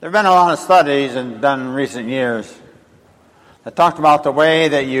There have been a lot of studies done in recent years that talked about the way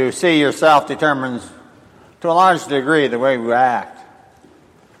that you see yourself determines, to a large degree, the way you act.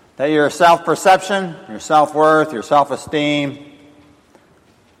 That your self-perception, your self-worth, your self-esteem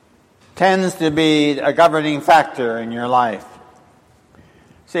tends to be a governing factor in your life.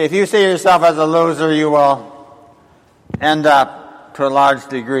 See, if you see yourself as a loser, you will end up, to a large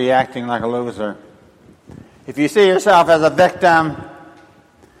degree, acting like a loser. If you see yourself as a victim,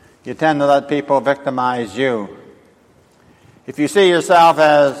 you tend to let people victimize you. If you see yourself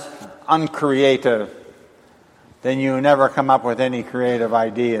as uncreative, then you never come up with any creative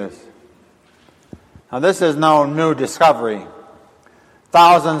ideas. Now, this is no new discovery.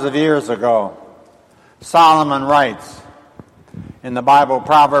 Thousands of years ago, Solomon writes in the Bible,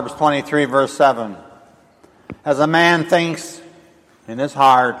 Proverbs 23, verse 7, "As a man thinks in his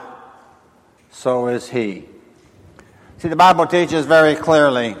heart, so is he." See, the Bible teaches very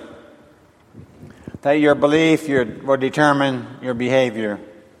clearly that your belief will determine your behavior.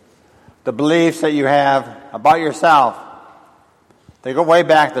 The beliefs that you have about yourself, they go way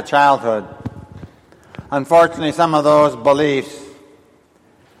back to childhood. Unfortunately, some of those beliefs,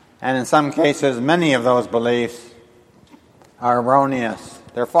 and in some cases many of those beliefs, are erroneous.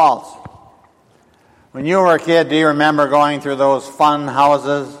 They're false. When you were a kid, do you remember going through those fun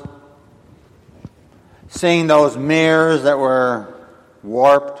houses, seeing those mirrors that were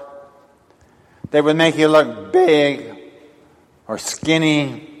warped? They would make you look big or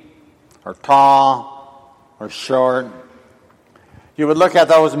skinny or tall or short. You would look at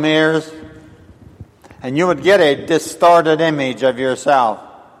those mirrors and you would get a distorted image of yourself.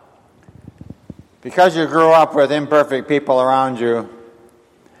 Because you grew up with imperfect people around you,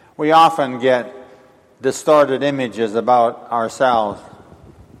 we often get distorted images about ourselves.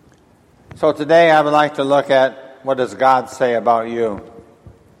 So today I would like to look at, what does God say about you?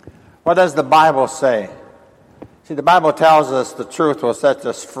 What does the Bible say? See, the Bible tells us the truth will set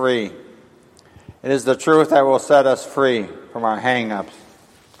us free. It is the truth that will set us free from our hang-ups.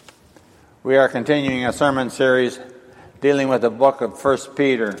 We are continuing a sermon series dealing with the book of 1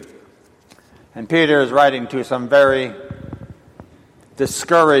 Peter. And Peter is writing to some very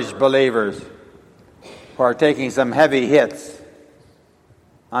discouraged believers who are taking some heavy hits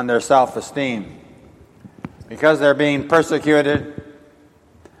on their self-esteem. Because they're being persecuted,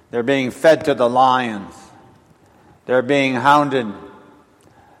 they're being fed to the lions. They're being hounded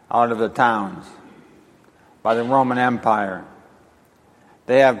out of the towns by the Roman Empire.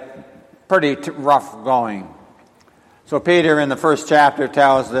 They have pretty rough going. So Peter in the first chapter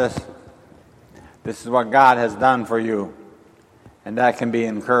tells us, this is what God has done for you. And that can be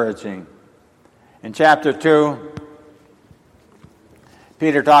encouraging. In chapter 2,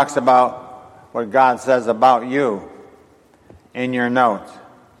 Peter talks about what God says about you in your notes.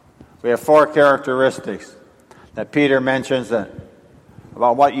 We have 4 characteristics that Peter mentions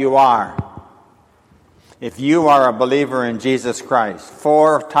about what you are. If you are a believer in Jesus Christ,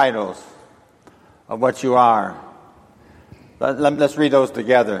 4 titles of what you are. Let's read those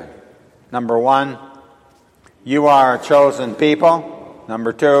together. Number 1, you are a chosen people.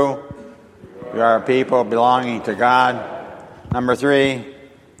 Number 2, you are a people belonging to God. Number 3,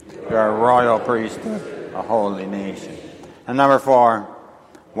 you are a royal priesthood, a holy nation. And number 4,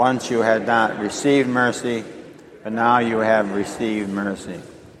 once you had not received mercy, but now you have received mercy.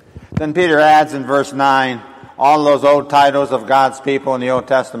 Then Peter adds in verse 9, all those old titles of God's people in the Old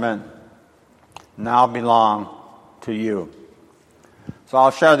Testament now belong to you. So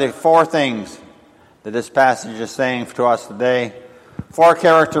I'll share the 4 things that this passage is saying to us today. 4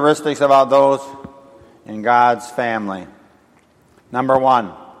 characteristics about those in God's family. Number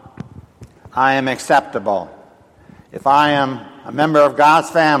 1, I am acceptable. If I am a member of God's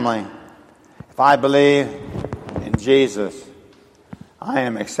family, if I believe in Jesus, I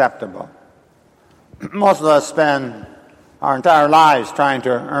am acceptable. Most of us spend our entire lives trying to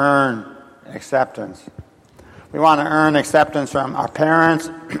earn acceptance. We want to earn acceptance from our parents.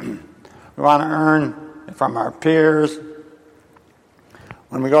 We want to earn it from our peers.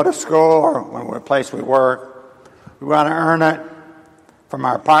 When we go to school or when we're a place we work, we want to earn it from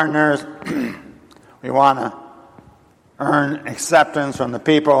our partners. We want to earn acceptance from the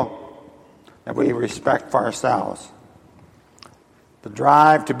people that we respect for ourselves. The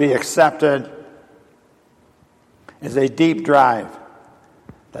drive to be accepted is a deep drive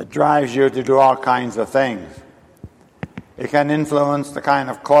that drives you to do all kinds of things. It can influence the kind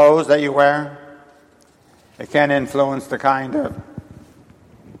of clothes that you wear. It can influence the kind of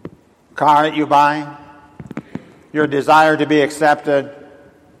car that you buy. Your desire to be accepted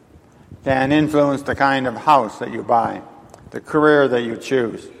can influence the kind of house that you buy. the career that you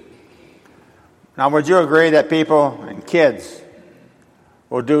choose. Now, would you agree that people and kids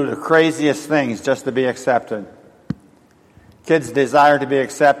will do the craziest things just to be accepted? Kids' desire to be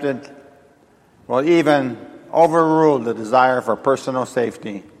accepted will even overrule the desire for personal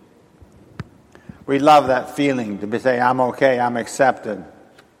safety. We love that feeling to say, I'm okay, I'm accepted.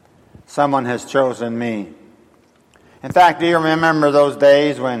 Someone has chosen me. In fact, do you remember those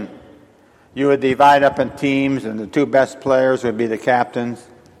days when you would divide up in teams and the two best players would be the captains,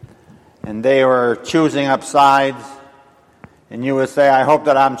 and they were choosing up sides, and you would say, I hope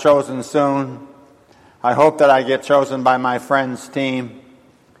that I'm chosen soon. I hope that I get chosen by my friend's team.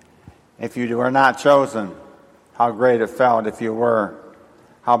 If you were not chosen, how great it felt if you were.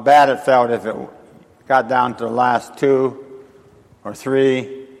 How bad it felt if it got down to the last 2 or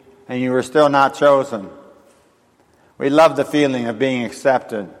 3 and you were still not chosen. We love the feeling of being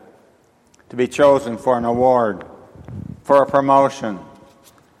accepted, to be chosen for an award, for a promotion,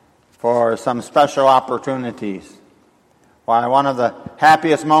 for some special opportunities. Why, one of the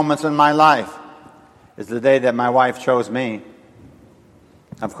happiest moments in my life is the day that my wife chose me.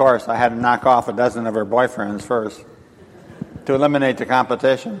 Of course, I had to knock off a dozen of her boyfriends first to eliminate the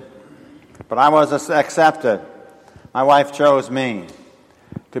competition. But I was accepted. My wife chose me.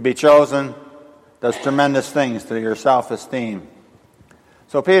 To be chosen does tremendous things to your self-esteem.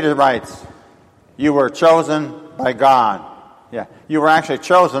 So Peter writes, you were chosen by God. Yeah, you were actually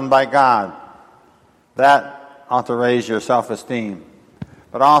chosen by God. That ought to raise your self-esteem.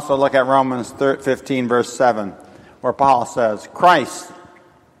 But also look at Romans 15, verse 7, where Paul says, Christ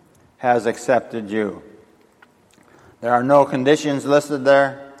has accepted you. There are no conditions listed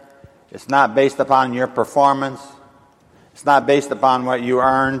there. It's not based upon your performance. It's not based upon what you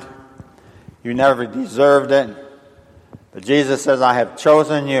earned. You never deserved it. But Jesus says, I have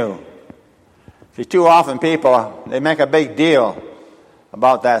chosen you. See, too often people, they make a big deal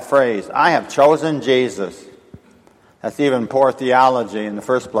about that phrase, I have chosen Jesus. That's even poor theology in the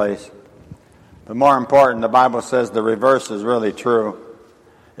first place. But more important, the Bible says the reverse is really true.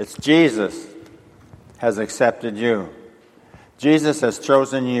 It's Jesus has accepted you. Jesus has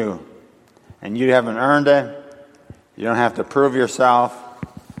chosen you. And you haven't earned it. You don't have to prove yourself.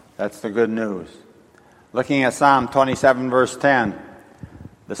 That's the good news. Looking at Psalm 27, verse 10,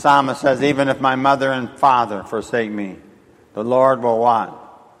 the psalmist says, even if my mother and father forsake me, the Lord will what?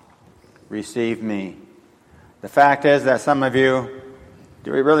 Receive me. The fact is that some of you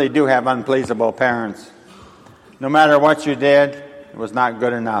really do have unpleasable parents. No matter what you did, it was not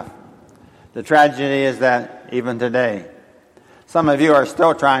good enough. The tragedy is that even today, some of you are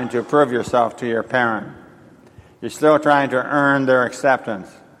still trying to prove yourself to your parent. You're still trying to earn their acceptance.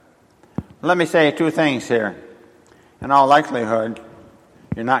 Let me say 2 things here. In all likelihood,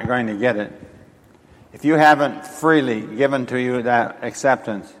 you're not going to get it. If you haven't freely given to you that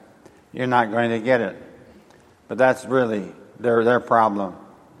acceptance, you're not going to get it. But that's really their problem.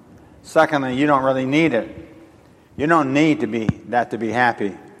 Secondly, you don't really need it. You don't need to be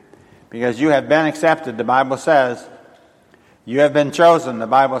happy. Because you have been accepted, the Bible says. You have been chosen, the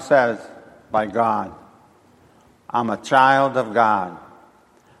Bible says, by God. I'm a child of God.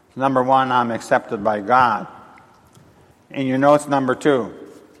 Number 1, I'm accepted by God. In your notes, number 2,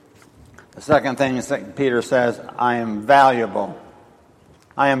 the second thing is that Peter says, I am valuable.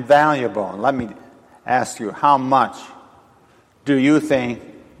 I am valuable. Let me ask you, how much do you think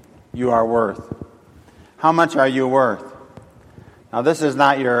you are worth? How much are you worth? Now, this is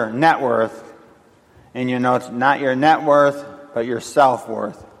not your net worth. In your notes, not your net worth, but your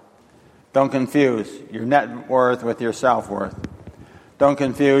self-worth. Don't confuse your net worth with your self-worth. Don't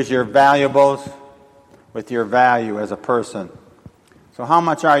confuse your valuables with your value as a person. So how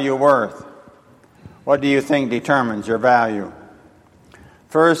much are you worth? What do you think determines your value?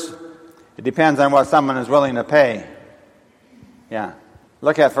 First, it depends on what someone is willing to pay. Yeah.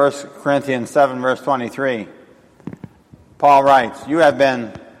 Look at 1 Corinthians 7, verse 23. Paul writes, you have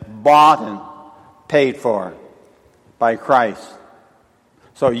been bought and paid for by Christ.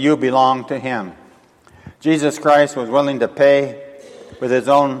 So you belong to him. Jesus Christ was willing to pay with his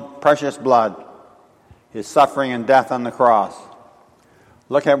own precious blood, his suffering and death on the cross.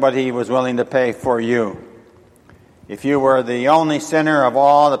 Look at what he was willing to pay for you. If you were the only sinner of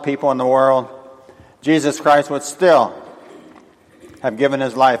all the people in the world, Jesus Christ would still have given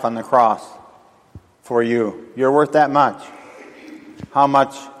his life on the cross for you. You're worth that much. How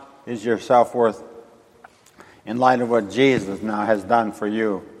much is your self-worth in light of what Jesus now has done for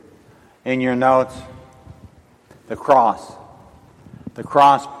you? In your notes, the cross. The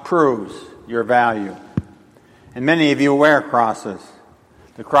cross proves your value. And many of you wear crosses.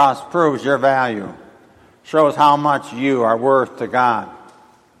 The cross proves your value. shows how much you are worth to God.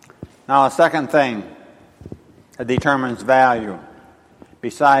 Now, a second thing that determines value,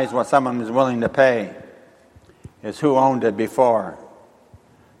 besides what someone is willing to pay, is who owned it before.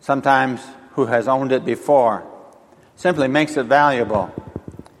 Sometimes who has owned it before simply makes it valuable.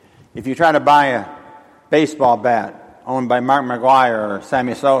 If you try to buy a baseball bat owned by Mark McGwire or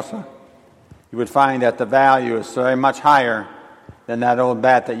Sammy Sosa, you would find that the value is very much higher than that old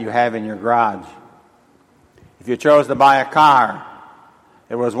bat that you have in your garage. If you chose to buy a car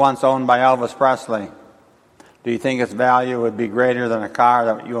that was once owned by Elvis Presley, do you think its value would be greater than a car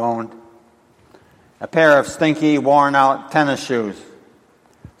that you owned? A pair of stinky, worn-out tennis shoes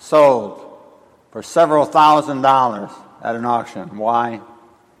sold for several $1,000s at an auction. Why?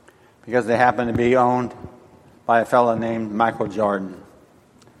 Because they happen to be owned by a fellow named Michael Jordan.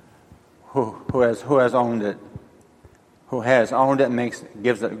 Who has owned it? Who has owned it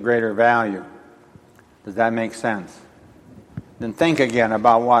gives it greater value. Does that make sense? Then think again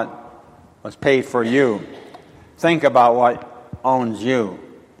about what was paid for you. Think about what owns you.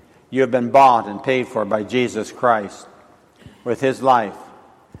 You have been bought and paid for by Jesus Christ. With his life,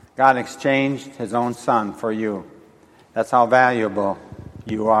 God exchanged his own son for you. That's how valuable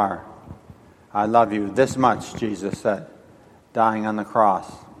you are. I love you this much, Jesus said, dying on the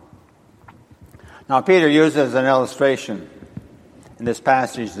cross. Now, Peter uses an illustration in this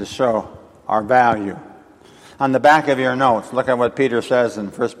passage to show our value. On the back of your notes, look at what Peter says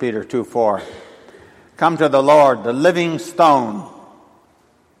in 1 Peter 2:4. Come to the Lord, the living stone,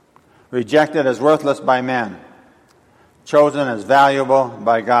 rejected as worthless by men, chosen as valuable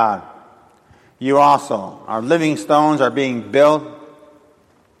by God. You also, our living stones, are being built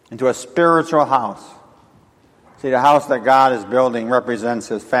into a spiritual house. See, the house that God is building represents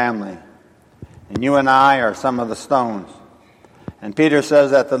his family. And you and I are some of the stones. And Peter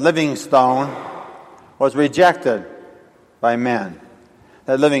says that the living stone was rejected by men.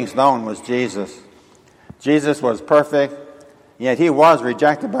 That living stone was Jesus. Jesus was perfect, yet he was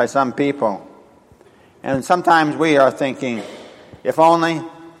rejected by some people. And sometimes we are thinking, if only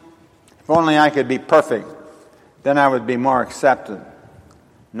I could be perfect, then I would be more accepted.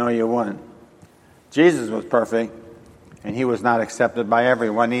 No, you wouldn't. Jesus was perfect, and he was not accepted by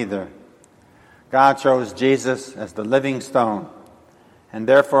everyone either. God chose Jesus as the living stone, and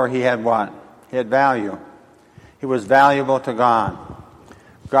therefore he had what? He had value. He was valuable to God.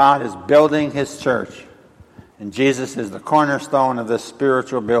 God is building his church, and Jesus is the cornerstone of this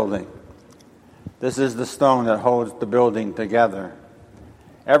spiritual building. This is the stone that holds the building together.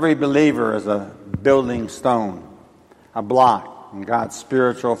 Every believer is a building stone, a block in God's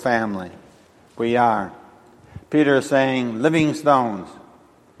spiritual family. We are. Peter is saying living stones.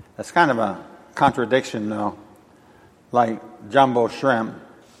 That's kind of a contradiction, though, like jumbo shrimp,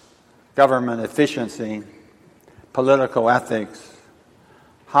 government efficiency, political ethics,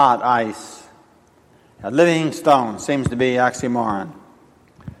 hot ice. A living stone seems to be oxymoron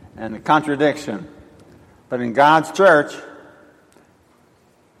and a contradiction. But in God's church,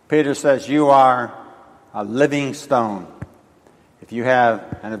 Peter says you are a living stone. If you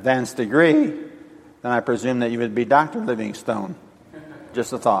have an advanced degree, then I presume that you would be Dr. Livingstone.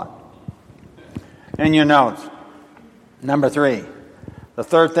 Just a thought. In your notes, number 3. The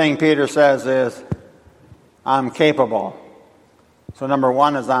third thing Peter says is, I'm capable. So number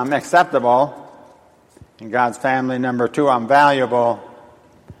 1 is I'm acceptable in God's family. Number 2, I'm valuable.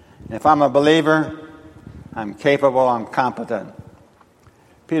 And if I'm a believer, I'm capable, I'm competent.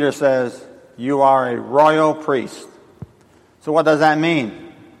 Peter says, you are a royal priest. So what does that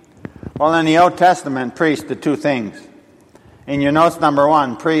mean? Well, in the Old Testament, priests did 2 things. In your notes, number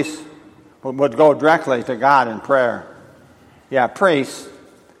 1, priests would go directly to God in prayer. Yeah, priests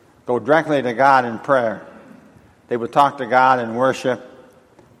go directly to God in prayer. They would talk to God in worship,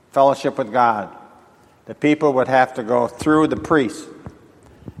 fellowship with God. The people would have to go through the priest,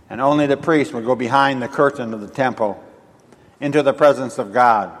 and only the priest would go behind the curtain of the temple into the presence of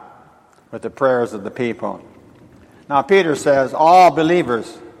God with the prayers of the people. Now, Peter says all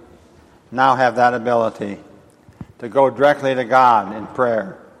believers now have that ability to go directly to God in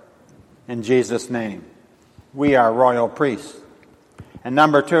prayer in Jesus' name. We are royal priests. And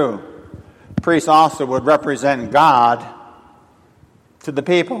number 2, priests also would represent God to the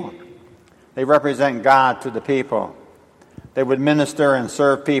people. They represent God to the people. They would minister and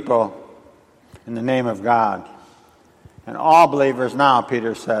serve people in the name of God. And all believers now,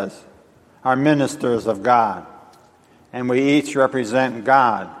 Peter says, are ministers of God. And we each represent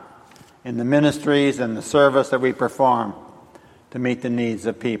God in the ministries and the service that we perform to meet the needs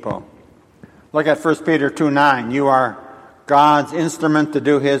of people. Look at 1 Peter 2:9. You are God's instrument to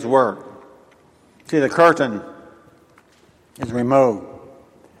do his work. See, the curtain is removed.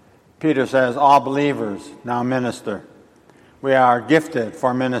 Peter says, all believers now minister. We are gifted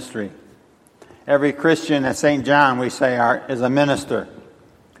for ministry. Every Christian at St. John, we say, is a minister.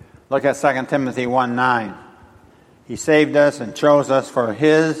 Look at 2 Timothy 1:9. He saved us and chose us for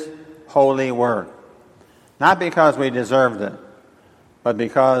His holy work. Not because we deserved it, but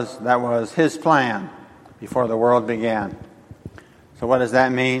because that was His plan before the world began. So what does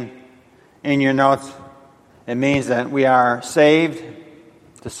that mean? In your notes, it means that we are saved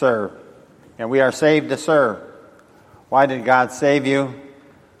to serve. And we are saved to serve. Why did God save you?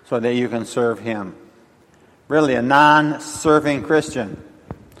 So that you can serve Him. Really, a non-serving Christian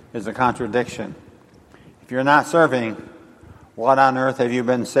is a contradiction. If you're not serving, what on earth have you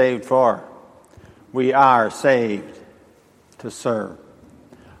been saved for? We are saved to serve.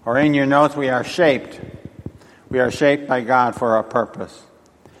 Or in your notes, we are shaped. We are shaped by God for a purpose.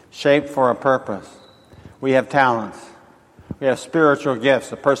 Shaped for a purpose. We have talents. We have spiritual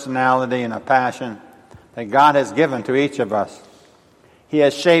gifts, a personality and a passion that God has given to each of us. He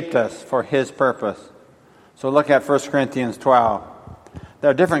has shaped us for His purpose. So look at 1 Corinthians 12.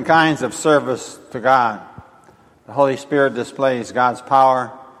 There are different kinds of service to God. The Holy Spirit displays God's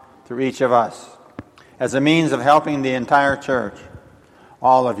power through each of us as a means of helping the entire church.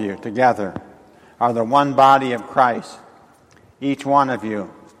 All of you together are the one body of Christ. Each one of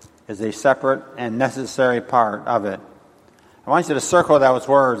you is a separate and necessary part of it. I want you to circle those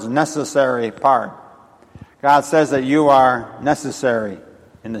words, necessary part. God says that you are necessary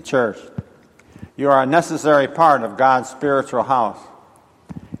in the church. You are a necessary part of God's spiritual house.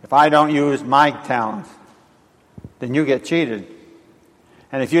 If I don't use my talents, then you get cheated.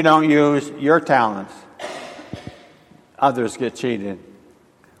 And if you don't use your talents, others get cheated.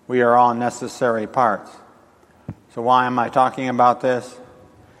 We are all necessary parts. So why am I talking about this?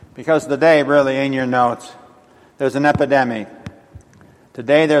 Because today, really, in your notes, there's an epidemic.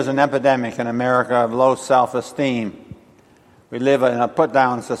 Today there's an epidemic in America of low self-esteem. We live in a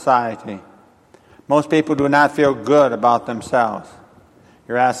put-down society. Most people do not feel good about themselves.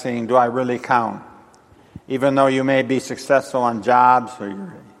 You're asking, do I really count? Even though you may be successful on jobs, or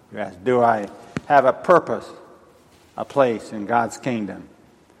you ask, do I have a purpose, a place in God's kingdom?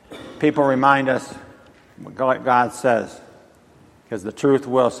 People remind us what God says, because the truth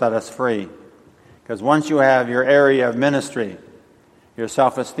will set us free. Because once you have your area of ministry, your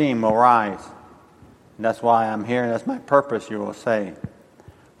self-esteem will rise. And that's why I'm here, and that's my purpose, you will say,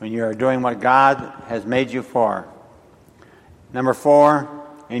 when you are doing what God has made you for. Number 4,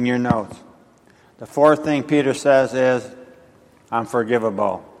 in your notes. The fourth thing Peter says is, I'm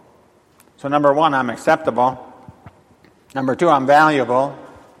forgivable. So number 1, I'm acceptable. Number 2, I'm valuable.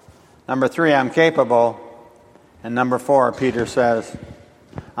 Number 3, I'm capable. And number 4, Peter says,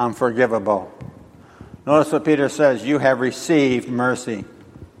 I'm forgivable. Notice what Peter says, you have received mercy.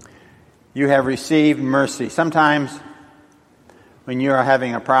 You have received mercy. Sometimes when you are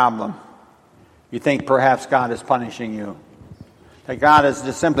having a problem, you think perhaps God is punishing you. That God is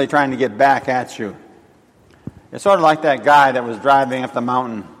just simply trying to get back at you. It's sort of like that guy that was driving up the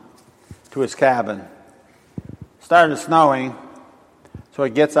mountain to his cabin. It started snowing, so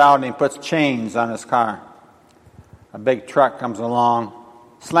he gets out and he puts chains on his car. A big truck comes along,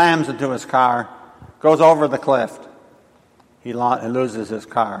 slams into his car, goes over the cliff. He loses his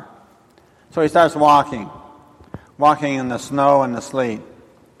car. So he starts walking in the snow and the sleet.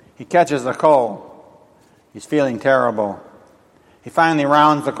 He catches a cold. He's feeling terrible. He finally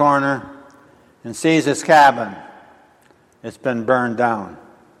rounds the corner and sees his cabin. It's been burned down.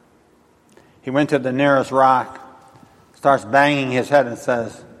 He went to the nearest rock, starts banging his head and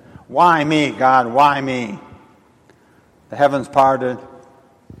says, why me, God, why me? The heavens parted.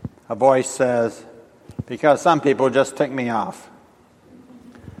 A voice says, because some people just tick me off.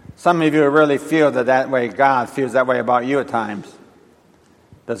 Some of you really feel that way. God feels that way about you at times.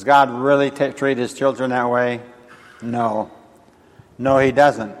 Does God really treat His children that way? No. No, He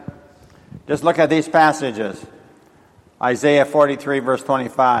doesn't. Just look at these passages. Isaiah 43, verse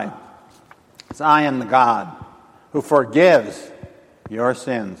 25. It's, I am the God who forgives your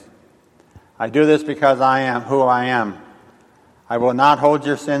sins. I do this because I am who I am. I will not hold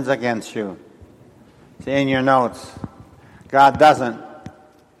your sins against you. See, in your notes, God doesn't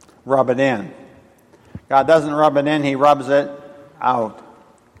rub it in. God doesn't rub it in, He rubs it out.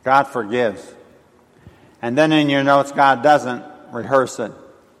 God forgives. And then in your notes, God doesn't rehearse it.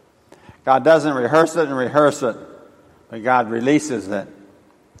 God doesn't rehearse it, but God releases it.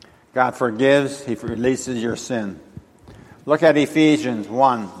 God forgives, He releases your sin. Look at Ephesians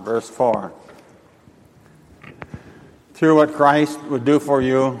 1, verse 4. Through what Christ would do for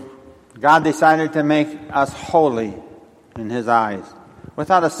you, God decided to make us holy in His eyes,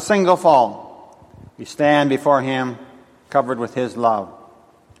 without a single fault. We stand before Him covered with His love.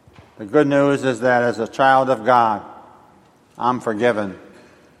 The good news is that as a child of God, I'm forgiven.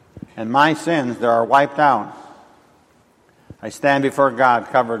 And my sins, they are wiped out. I stand before God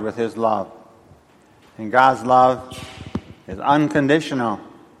covered with His love. And God's love is unconditional.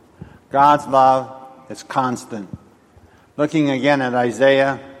 God's love is constant. Looking again at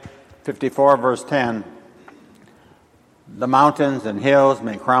Isaiah 54, verse 10, the mountains and hills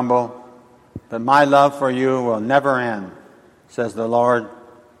may crumble, but my love for you will never end, says the Lord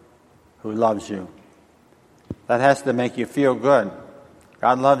who loves you. That has to make you feel good.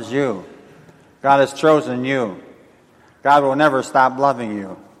 God loves you. God has chosen you. God will never stop loving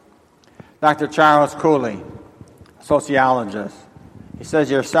you. Dr. Charles Cooley, sociologist, he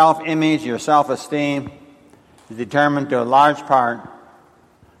says your self-image, your self-esteem is determined to a large part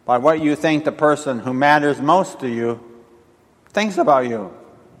by what you think the person who matters most to you thinks about you.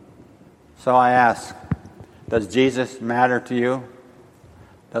 So I ask, does Jesus matter to you?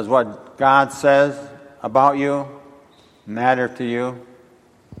 Does what God says about you matter to you?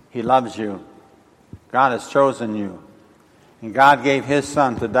 He loves you. God has chosen you. And God gave His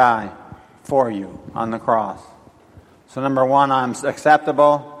Son to die for you on the cross. So number 1, I'm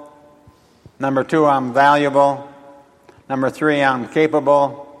acceptable. Number 2, I'm valuable. Number 3, I'm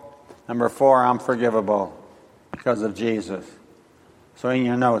capable. Number 4, I'm forgivable because of Jesus. So in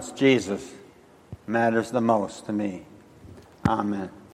your notes, Jesus matters the most to me. Amen.